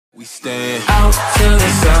We stand out till the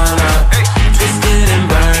sun up, twisted and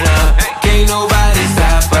burn up. Can't nobody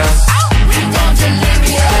stop us. We gon'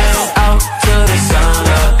 deliver out till the sun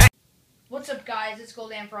up. What's up, guys? It's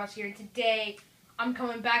Gold Ampharos here. Today, I'm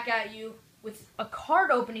coming back at you with a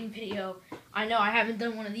card opening video. I know I haven't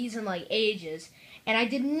done one of these in like ages, and I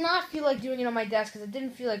did not feel like doing it on my desk because I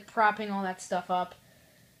didn't feel like propping all that stuff up.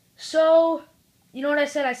 So, you know what I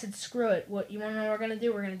said? I said, screw it. What you want to know what we're gonna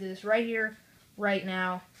do? We're gonna do this right here, right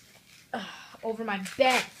now, over my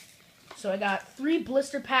bed. So I got 3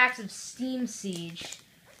 blister packs of Steam Siege,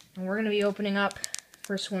 and we're gonna be opening up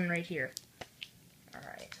first one right here. All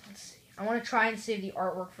right, let's see. I want to try and save the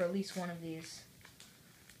artwork for at least one of these.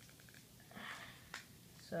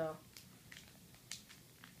 So,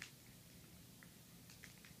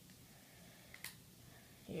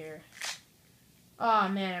 here. Oh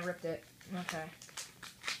man, I ripped it. Okay.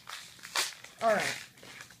 Alright.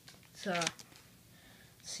 So, let's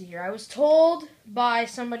see here. I was told by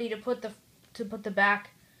somebody to put the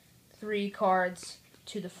back 3 cards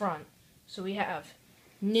to the front. So we have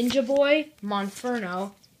Ninja Boy,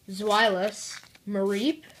 Monferno, Zweilous,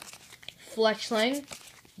 Mareep, Fletchling,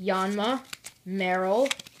 Yanma, Meryl,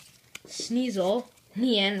 Sneasel,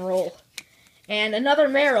 Nienroll, and another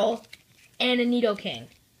Meryl, and a Nidoking.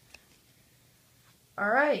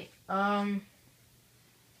 Alright,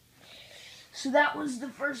 so that was the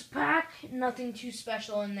first pack. Nothing too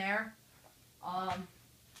special in there. So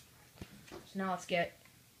now let's get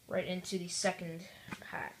right into the second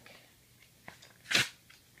pack.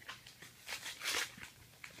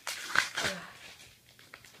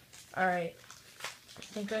 Alright,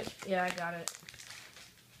 yeah, I got it.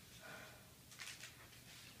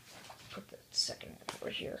 Put the second one over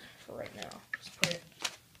here for right now. Let's put it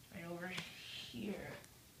right over here.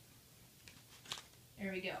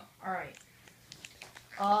 There we go. Alright.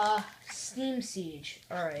 Steam Siege.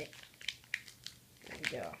 Alright. There we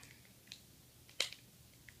go.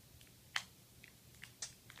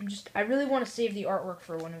 I really want to save the artwork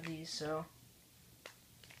for one of these, so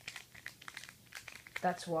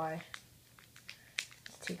that's why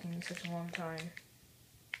it's taking me such a long time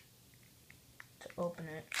to open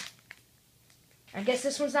it. I guess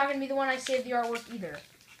this one's not going to be the one I save the artwork either.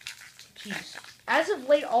 Jeez. As of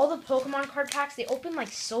late, all the Pokemon card packs, they open like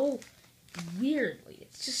so weirdly.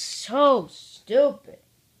 It's just so stupid.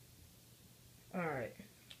 Alright.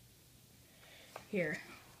 Here.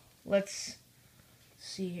 Let's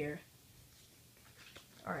see here.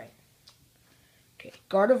 Alright. Okay.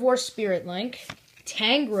 Gardevoir Spirit Link,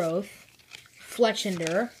 Tangrowth,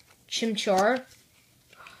 Fletchinder, Chimchar,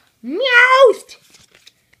 Meowth,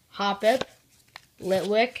 Hoppip,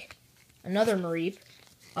 Litwick, another Mareep,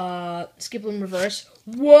 Skiploom Reverse.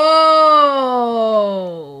 Whoa!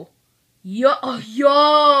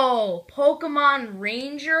 Yo! Pokemon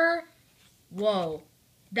Ranger? Whoa.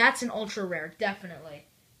 That's an ultra rare, definitely.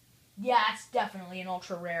 Yeah, it's definitely an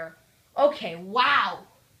ultra rare. Okay, wow.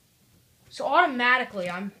 So automatically,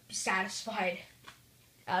 I'm satisfied.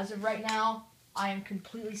 As of right now, I am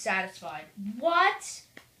completely satisfied. What?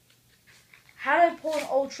 How did I pull an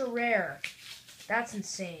ultra rare? That's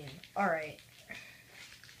insane. Alright.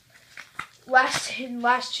 Last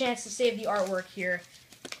chance to save the artwork here.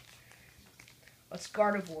 Let's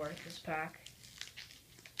Gardevoir this pack.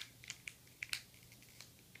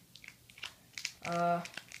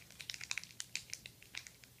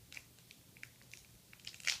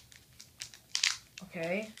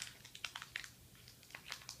 Okay.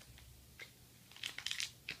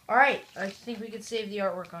 Alright, I think we could save the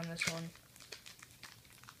artwork on this one.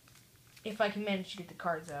 If I can manage to get the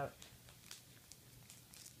cards out.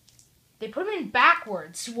 They put them in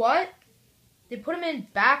backwards. What? They put them in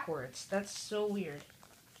backwards. That's so weird.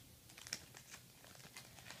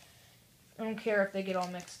 I don't care if they get all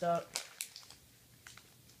mixed up.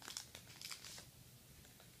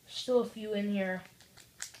 Still a few in here.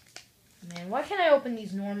 Man, why can't I open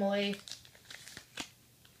these normally?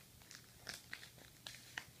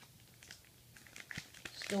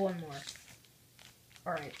 Still one more.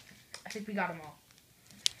 Alright. I think we got them all.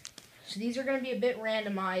 So these are going to be a bit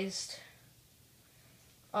randomized.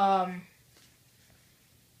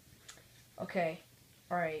 Okay.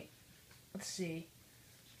 Alright. Let's see.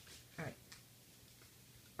 Alright.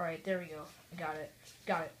 Alright, there we go. I got it.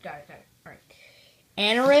 Got it. Alright.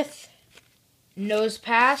 Anorith.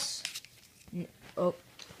 Nosepass.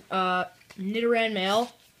 Nidoran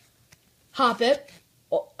Male. Hoppip.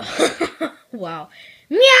 Oh. Wow.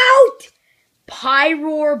 Meowth!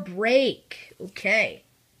 Pyroar Break. Okay.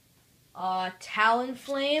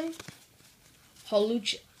 Talonflame.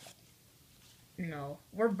 Holuch. No,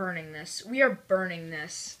 we're burning this. We are burning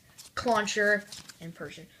this. Clauncher and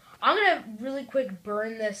Persian. I'm gonna really quick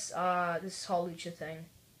burn this this Hawlucha thing.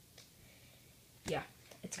 Yeah,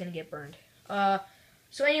 it's gonna get burned.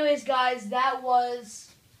 So anyways, guys, that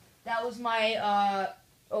was my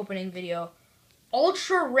opening video.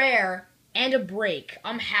 Ultra rare and a break.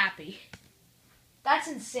 I'm happy. That's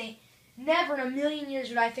insane. Never in a million years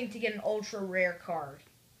would I think to get an ultra rare card.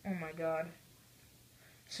 Oh my god.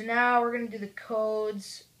 So now we're gonna do the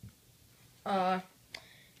codes.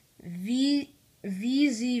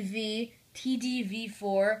 VZV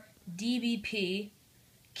TDV4 DBP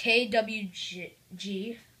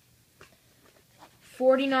KWG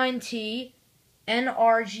 49T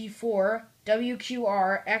NRG4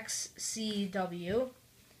 WQR XCW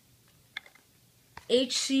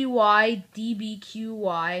HCY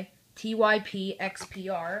DBQY TYP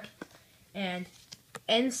XPR and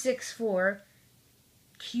N64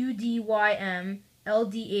 QDYM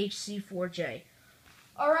LDHC4J.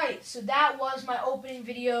 Alright, so that was my opening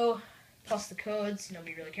video, plus the codes.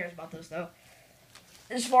 Nobody really cares about those, though.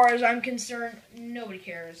 As far as I'm concerned, nobody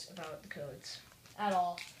cares about the codes at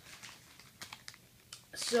all.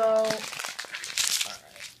 So, alright.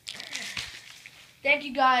 Thank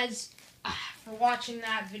you guys for watching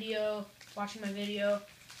that video, watching my video.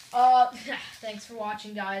 Thanks for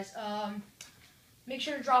watching, guys. Make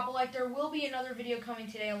sure to drop a like. There will be another video coming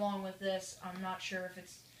today along with this. I'm not sure if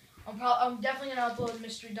it's... I'm definitely going to upload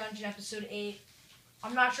Mystery Dungeon Episode 8.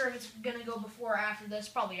 I'm not sure if it's going to go before or after this.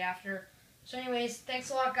 Probably after. So anyways,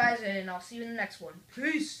 thanks a lot, guys, and I'll see you in the next one.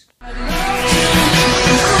 Peace!